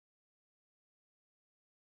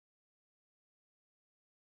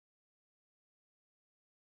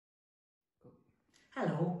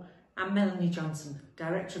Hello, I'm Melanie Johnson,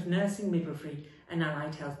 Director of Nursing, Midwifery and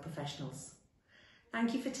Allied Health Professionals.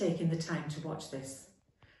 Thank you for taking the time to watch this.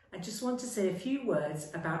 I just want to say a few words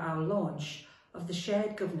about our launch of the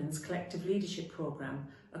Shared Governance Collective Leadership Programme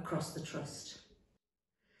across the Trust.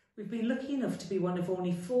 We've been lucky enough to be one of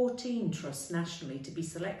only 14 trusts nationally to be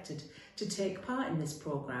selected to take part in this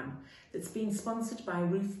programme that's been sponsored by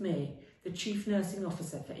Ruth May, the Chief Nursing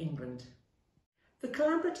Officer for England. The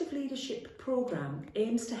Collaborative Leadership Programme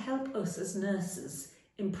aims to help us as nurses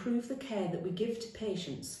improve the care that we give to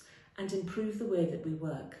patients and improve the way that we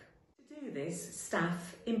work. To do this,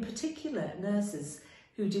 staff, in particular nurses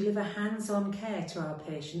who deliver hands-on care to our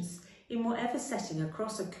patients in whatever setting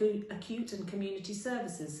across acute and community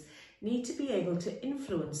services, need to be able to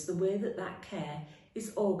influence the way that that care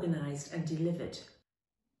is organised and delivered.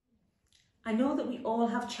 I know that we all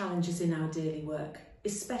have challenges in our daily work,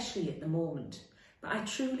 especially at the moment. But I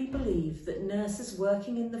truly believe that nurses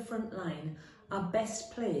working in the front line are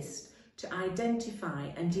best placed to identify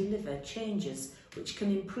and deliver changes which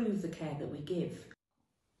can improve the care that we give.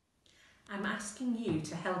 I'm asking you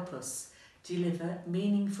to help us deliver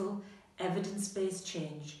meaningful, evidence-based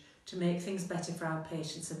change to make things better for our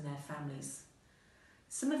patients and their families.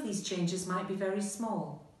 Some of these changes might be very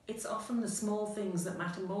small. It's often the small things that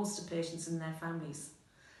matter most to patients and their families.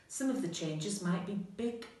 Some of the changes might be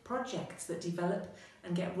big projects that develop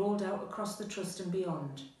and get rolled out across the Trust and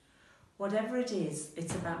beyond. Whatever it is,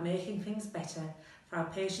 it's about making things better for our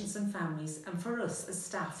patients and families and for us as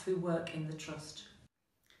staff who work in the Trust.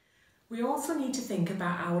 We also need to think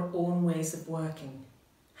about our own ways of working,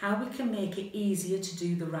 how we can make it easier to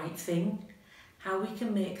do the right thing, how we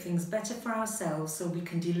can make things better for ourselves so we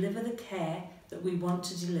can deliver the care that we want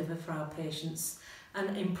to deliver for our patients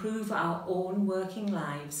and improve our own working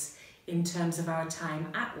lives in terms of our time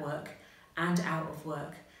at work and out of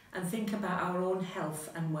work, and think about our own health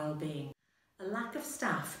and well-being. A lack of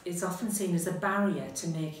staff is often seen as a barrier to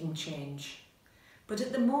making change. But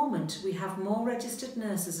at the moment, we have more registered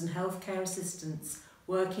nurses and healthcare assistants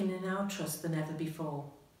working in our Trust than ever before.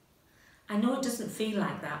 I know it doesn't feel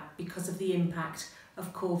like that because of the impact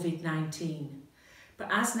of COVID-19, but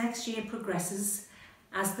as next year progresses,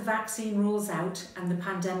 as the vaccine rolls out and the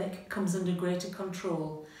pandemic comes under greater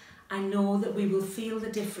control, I know that we will feel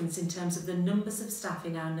the difference in terms of the numbers of staff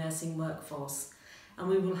in our nursing workforce, and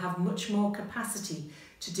we will have much more capacity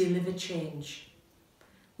to deliver change.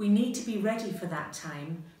 We need to be ready for that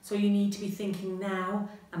time, so you need to be thinking now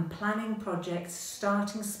and planning projects,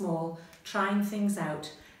 starting small, trying things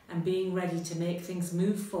out, and being ready to make things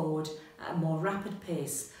move forward at a more rapid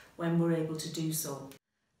pace when we're able to do so.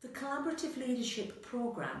 The Collaborative Leadership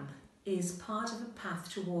Programme is part of a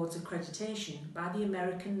path towards accreditation by the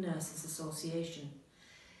American Nurses Association.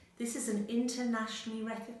 This is an internationally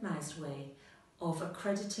recognised way of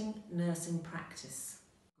accrediting nursing practice.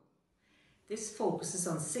 This focuses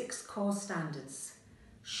on 6 core standards: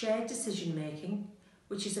 shared decision making,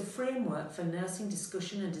 which is a framework for nursing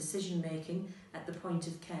discussion and decision making at the point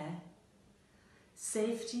of care;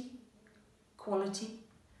 safety, quality,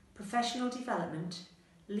 professional development,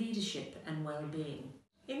 leadership and well-being.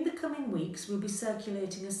 In the coming weeks, we'll be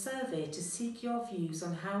circulating a survey to seek your views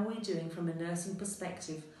on how we're doing from a nursing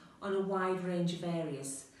perspective on a wide range of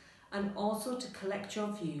areas, and also to collect your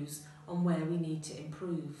views on where we need to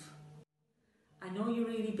improve. I know you're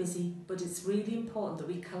really busy, but it's really important that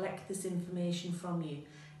we collect this information from you,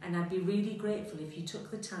 and I'd be really grateful if you took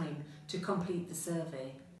the time to complete the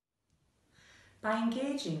survey. By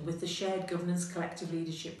engaging with the Shared Governance Collective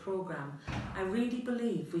Leadership Programme, I really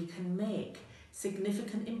believe we can make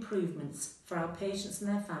significant improvements for our patients and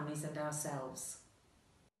their families and ourselves.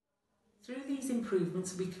 Through these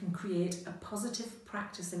improvements, we can create a positive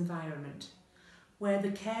practice environment where the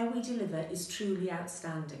care we deliver is truly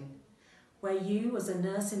outstanding, where you as a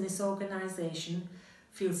nurse in this organisation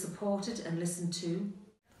feel supported and listened to,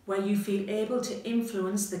 where you feel able to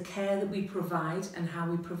influence the care that we provide and how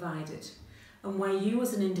we provide it, and where you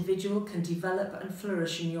as an individual can develop and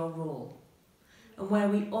flourish in your role, and where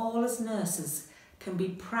we all as nurses can be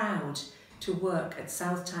proud to work at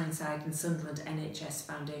South Tyneside and Sunderland NHS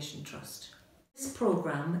Foundation Trust. This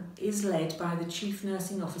programme is led by the Chief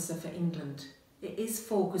Nursing Officer for England. It is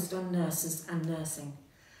focused on nurses and nursing.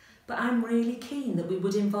 But I'm really keen that we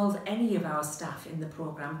would involve any of our staff in the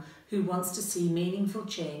programme who wants to see meaningful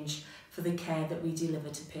change for the care that we deliver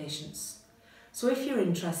to patients. So if you're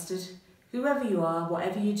interested, whoever you are,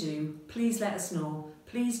 whatever you do, please let us know.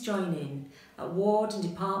 Please join in at ward and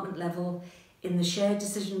department level, in the shared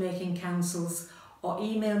decision-making councils, or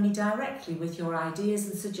email me directly with your ideas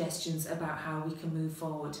and suggestions about how we can move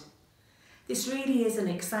forward. This really is an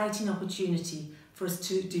exciting opportunity for us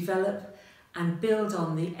to develop and build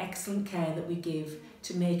on the excellent care that we give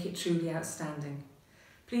to make it truly outstanding.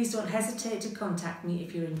 Please don't hesitate to contact me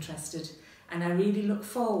if you're interested, and I really look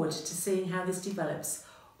forward to seeing how this develops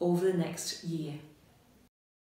over the next year.